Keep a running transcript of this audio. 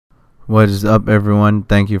What is up, everyone?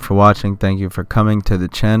 Thank you for watching. Thank you for coming to the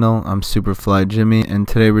channel. I'm Superfly Jimmy, and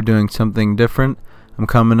today we're doing something different. I'm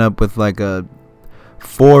coming up with like a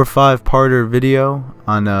 4 or 5 parter video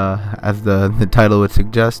on as the title would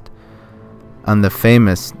suggest, on the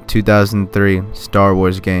famous 2003 Star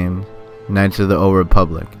Wars game Knights of the Old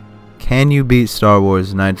Republic. Can you beat Star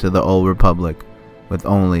Wars Knights of the Old Republic with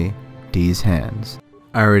only these hands?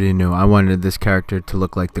 I already knew I wanted this character to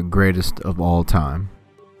look like the greatest of all time.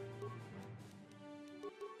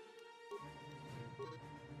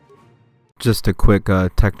 Just a quick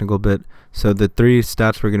technical bit. So the 3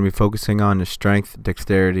 stats we're going to be focusing on is strength,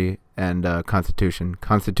 dexterity, and constitution.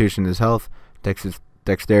 Constitution is health,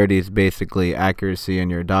 dexterity is basically accuracy and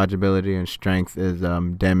your dodge ability, and strength is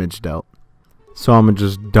damage dealt. So I'm going to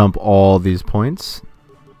just dump all these points.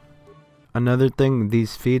 Another thing,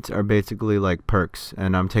 these feats are basically like perks,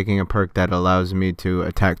 and I'm taking a perk that allows me to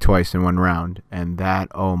attack twice in one round, and that,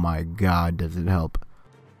 oh my god, does it help.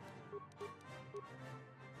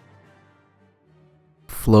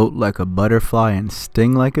 Float like a butterfly and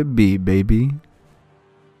sting like a bee, baby.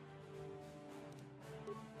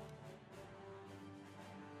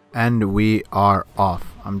 And we are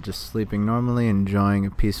off. I'm just sleeping normally, enjoying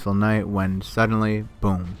a peaceful night, when suddenly,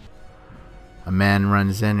 boom, a man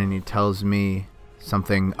runs in and he tells me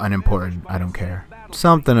something unimportant. I don't care.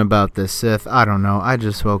 Something about this Sith, I don't know. I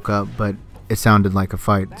just woke up, but it sounded like a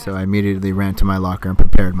fight, so I immediately ran to my locker and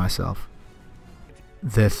prepared myself.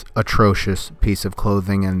 This atrocious piece of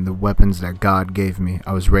clothing and the weapons that God gave me,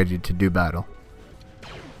 I was ready to do battle.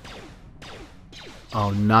 Oh,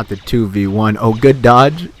 not the 2v1. Oh, good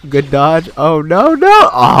dodge. Good dodge. Oh, no, no.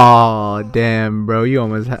 Oh, damn, bro. You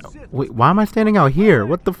almost had... Wait, why am I standing out here?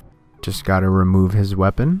 What the... Just gotta remove his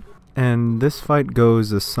weapon. And this fight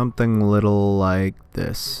goes as something little like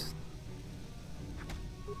this.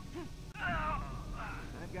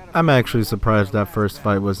 I'm actually surprised that first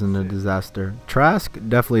fight wasn't a disaster. Trask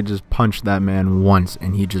definitely just punched that man once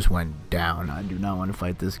and he just went down. I do not want to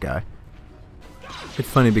fight this guy. It's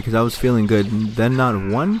funny because I was feeling good, and then not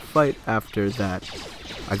one fight after that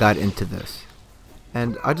I got into this.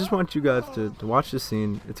 And I just want you guys to watch this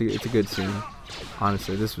scene. It's a good scene.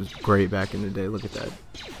 Honestly, this was great back in the day. Look at that.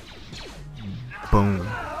 Boom.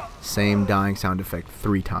 Same dying sound effect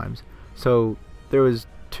 3 times. So there was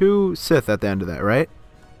 2 Sith at the end of that, right?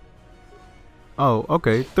 Oh,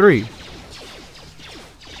 okay, 3.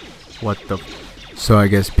 What the... So I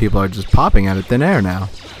guess people are just popping out of thin air now.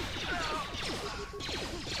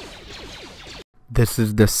 This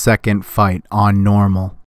is the second fight on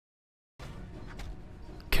normal.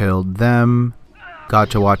 Killed them. Got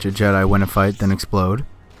to watch a Jedi win a fight, then explode.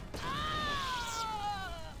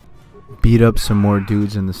 Beat up some more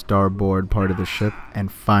dudes in the starboard part of the ship,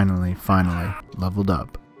 and finally leveled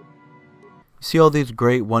up. See all these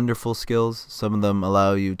great, wonderful skills? Some of them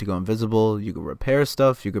allow you to go invisible, you can repair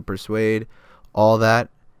stuff, you can persuade, all that.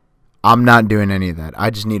 I'm not doing any of that.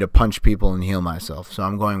 I just need to punch people and heal myself. So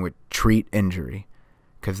I'm going with treat injury,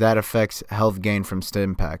 because that affects health gain from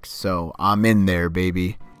stim packs. So I'm in there,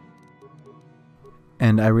 baby.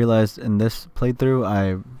 And I realized in this playthrough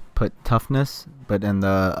I put toughness, but in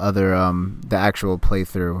the other, the actual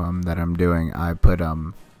playthrough that I'm doing, I put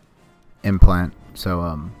implant.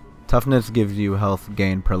 So toughness gives you health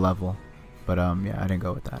gain per level, but yeah, I didn't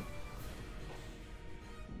go with that.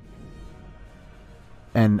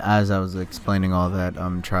 And as I was explaining all that,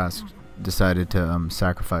 Trask decided to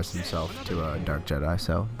sacrifice himself to a Dark Jedi,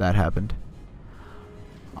 so that happened.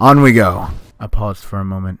 On we go. I paused for a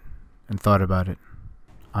moment and thought about it.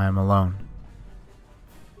 I am alone.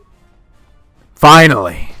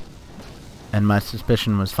 Finally! And my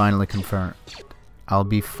suspicion was finally confirmed. I'll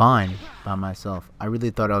be fine by myself. I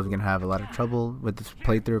really thought I was gonna have a lot of trouble with this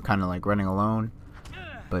playthrough, kind of like running alone.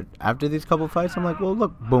 But after these couple fights, I'm like, well,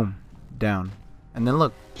 look, boom, down. And then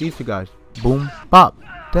look, these 2 guys, boom, pop,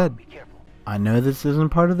 dead. I know this isn't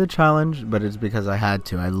part of the challenge, but it's because I had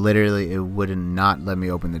to. I literally, it wouldn't not let me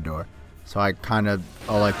open the door. So I kind of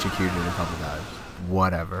electrocuted a couple guys.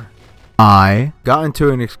 Whatever. I got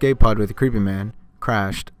into an escape pod with a creepy man,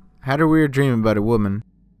 crashed, had a weird dream about a woman,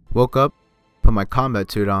 woke up, put my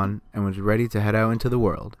combat suit on, and was ready to head out into the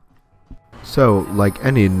world. So, like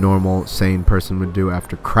any normal, sane person would do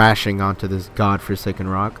after crashing onto this godforsaken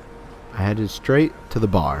rock, I headed straight to the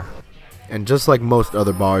bar. And just like most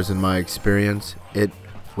other bars in my experience, it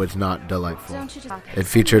was not delightful. It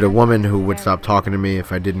featured a woman who would stop talking to me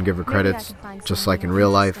if I didn't give her credits, just like in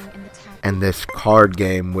real life. And this card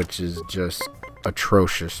game, which is just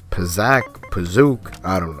atrocious. Pazook,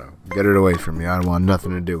 I don't know. Get it away from me. I don't want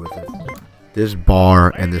nothing to do with it. This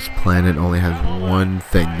bar and this planet only has one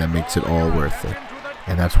thing that makes it all worth it.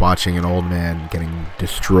 and that's watching an old man getting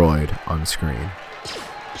destroyed on screen.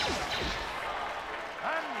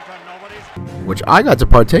 Which I got to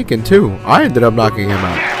partake in too. I ended up knocking him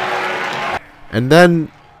out. And then,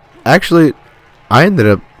 actually, I ended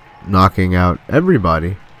up knocking out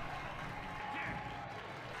everybody.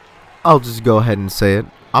 I'll just go ahead and say it.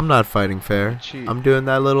 I'm not fighting fair. I'm doing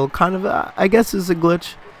that little kind of, I guess it's a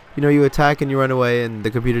glitch. You know, you attack and you run away and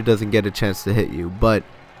the computer doesn't get a chance to hit you. But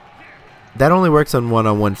that only works on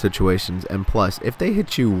one-on-one situations. And plus, if they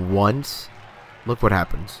hit you once, look what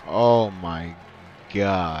happens. Oh my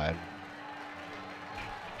god.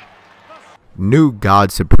 New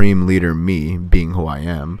God Supreme Leader me, being who I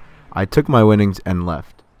am, I took my winnings and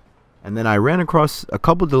left. And then I ran across a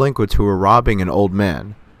couple delinquents who were robbing an old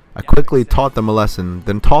man. I quickly taught them a lesson,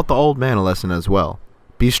 then taught the old man a lesson as well.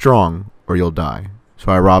 Be strong, or you'll die.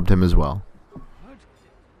 So I robbed him as well.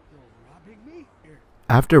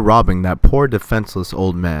 After robbing that poor defenseless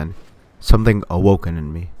old man, something awoken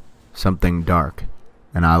in me. Something dark.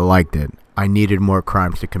 And I liked it. I needed more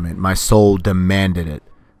crimes to commit. My soul demanded it.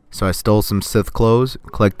 So I stole some Sith clothes,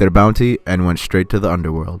 collected a bounty, and went straight to the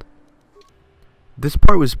underworld. This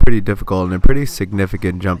part was pretty difficult and a pretty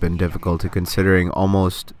significant jump in difficulty, considering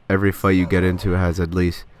almost every fight you get into has at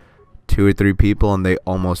least 2 or 3 people and they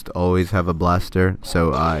almost always have a blaster.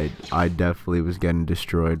 So I definitely was getting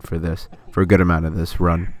destroyed for this, for a good amount of this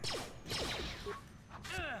run.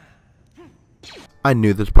 I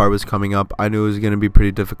knew this part was coming up. I knew it was going to be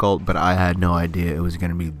pretty difficult, but I had no idea it was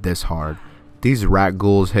going to be this hard. These rat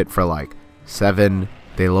ghouls hit for like 7.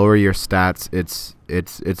 They lower your stats.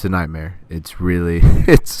 It's a nightmare. It's really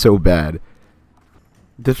it's so bad.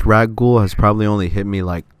 This rat ghoul has probably only hit me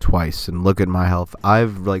like twice, and look at my health.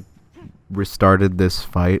 I've like restarted this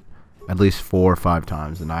fight at least 4 or 5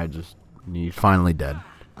 times, and he's finally dead.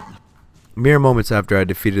 Mere moments after I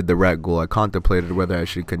defeated the rat ghoul, I contemplated whether I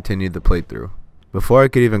should continue the playthrough. Before I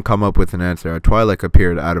could even come up with an answer, a Twi'lek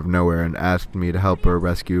appeared out of nowhere and asked me to help her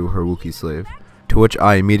rescue her Wookiee slave. To which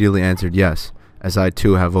I immediately answered yes, as I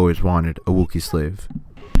too have always wanted a Wookiee slave.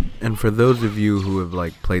 And for those of you who have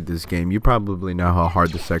like played this game, you probably know how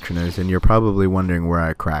hard this section is, and you're probably wondering where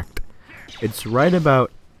I cracked. It's right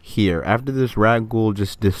about here. After this rat ghoul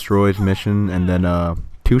just destroys mission and then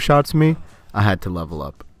 2-shots me, I had to level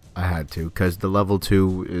up. I had to, because the level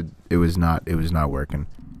 2 it was not working.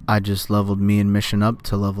 I just leveled me and mission up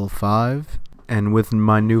to level 5. And with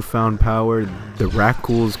my newfound power, the rat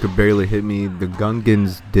ghouls could barely hit me. The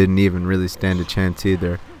Gungans didn't even really stand a chance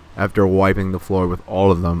either. After wiping the floor with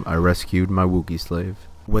all of them, I rescued my Wookiee slave.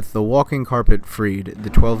 With the walking carpet freed, the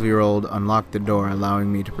 12-year-old unlocked the door,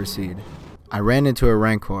 allowing me to proceed. I ran into a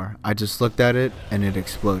Rancor. I just looked at it, and it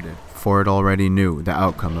exploded, for it already knew the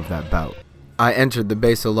outcome of that bout. I entered the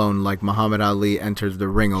base alone like Muhammad Ali enters the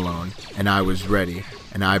ring alone, and I was ready,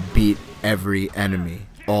 and I beat every enemy.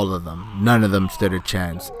 All of them. None of them stood a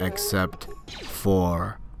chance, except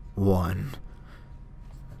for one.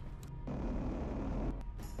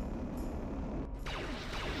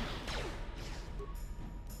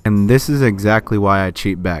 And this is exactly why I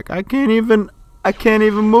cheat back. I can't even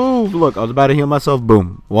move. Look, I was about to heal myself.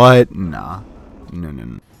 Boom. What? Nah.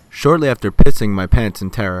 No. Shortly after pissing my pants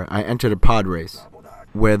in terror, I entered a pod race,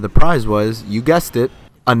 where the prize was, you guessed it,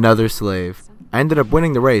 another slave. I ended up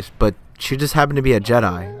winning the race, but she just happened to be a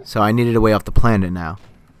Jedi, so I needed a way off the planet now.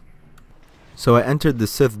 So I entered the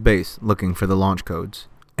Sith base looking for the launch codes.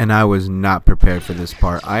 And I was not prepared for this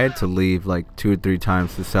part. I had to leave like 2 or 3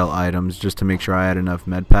 times to sell items just to make sure I had enough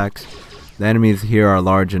med packs. The enemies here are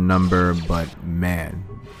large in number, but man,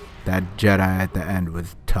 that Jedi at the end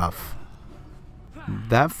was tough.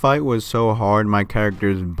 That fight was so hard, my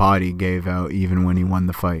character's body gave out even when he won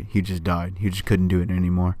the fight. He just died. He just couldn't do it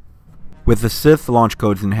anymore. With the Sith launch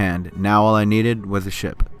codes in hand, now all I needed was a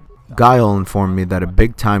ship. Guile informed me that a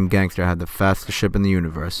big-time gangster had the fastest ship in the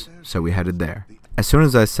universe, so we headed there. As soon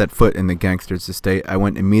as I set foot in the gangster's estate, I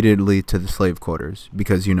went immediately to the slave quarters,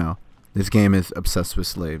 because you know, this game is obsessed with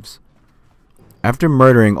slaves. After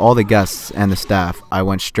murdering all the guests and the staff, I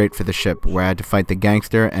went straight for the ship, where I had to fight the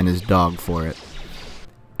gangster and his dog for it.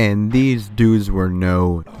 And these dudes were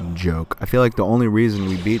no joke. I feel like the only reason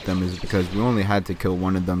we beat them is because we only had to kill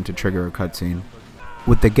one of them to trigger a cutscene.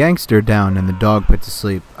 With the gangster down and the dog put to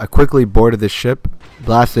sleep, I quickly boarded the ship,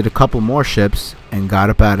 blasted a couple more ships, and got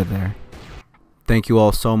up out of there. Thank you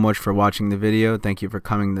all so much for watching the video. Thank you for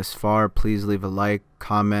coming this far. Please leave a like,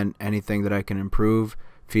 comment, anything that I can improve.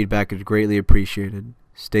 Feedback is greatly appreciated.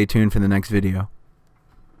 Stay tuned for the next video.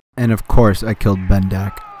 And of course, I killed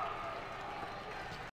Bendak.